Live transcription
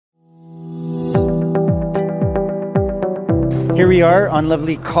Here we are on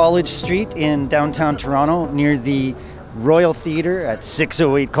lovely College Street in downtown Toronto near the Royal Theatre at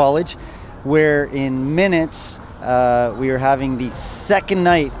 608 College, where in minutes we are having the second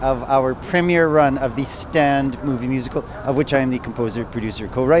night of our premiere run of the Stand movie musical, of which I am the composer, producer,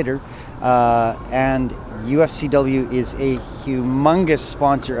 co-writer. And UFCW is a humongous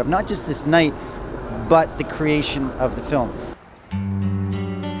sponsor of not just this night, but the creation of the film.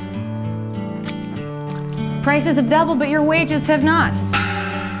 Prices have doubled, but your wages have not.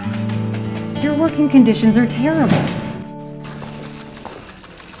 Your working conditions are terrible.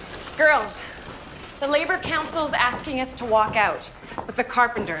 Girls, the Labor Council's asking us to walk out with the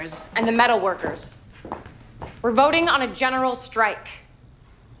carpenters and the metal workers. We're voting on a general strike.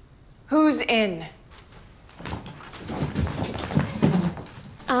 Who's in?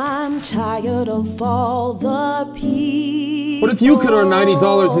 I'm tired of all the people. What if you could earn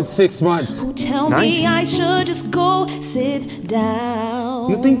 $90 in 6 months? Who tell me I should just go sit down.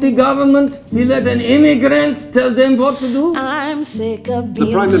 You think the government will let an immigrant tell them what to do? I'm sick of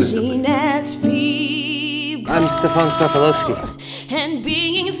being seen as feeble. I'm Stefan Sokolowski. And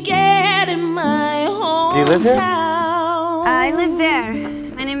being scared in my hometown. Do you live here? I live there.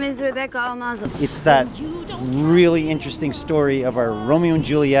 My name is Rebecca Almazo. It's that really interesting story of our Romeo and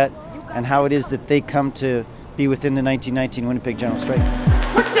Juliet and how it is that they come to be within the 1919 Winnipeg General Strike.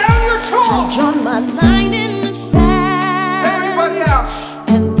 Put down your tools! I've drawn my line in the sand. Everybody out!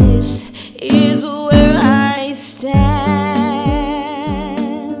 And this is where I stand.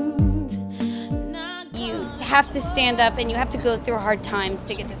 You have to stand up and you have to go through hard times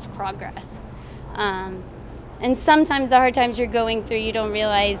to get this progress. And sometimes the hard times you're going through you don't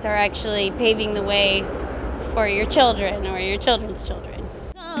realize are actually paving the way for your children or your children's children.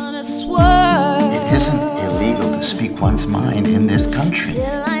 It isn't illegal to speak one's mind in this country.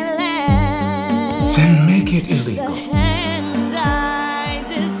 Then make it illegal.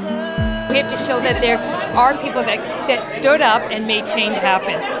 We have to show that there are people that stood up and made change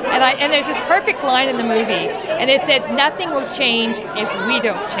happen. And there's this perfect line in the movie, and it said, "Nothing will change if we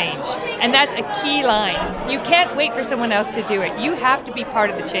don't change." And that's a key line. You can't wait for someone else to do it. You have to be part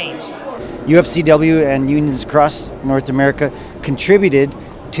of the change. UFCW and unions across North America contributed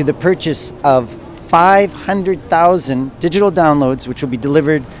to the purchase of 500,000 digital downloads, which will be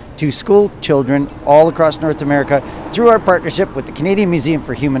delivered to school children all across North America through our partnership with the Canadian Museum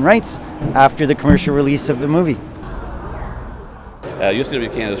for Human Rights after the commercial release of the movie. UFCW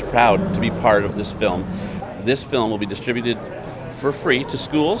Canada is proud to be part of this film. This film will be distributed for free to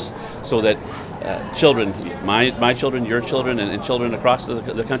schools so that children, my children, your children, and children across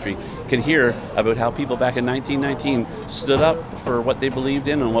the country can hear about how people back in 1919 stood up for what they believed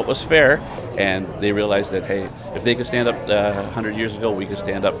in and what was fair, and they realized that, hey, if they could stand up 100 years ago, we could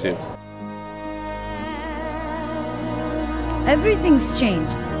stand up too. Everything's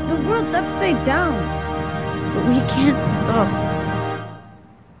changed. The world's upside down. But we can't stop.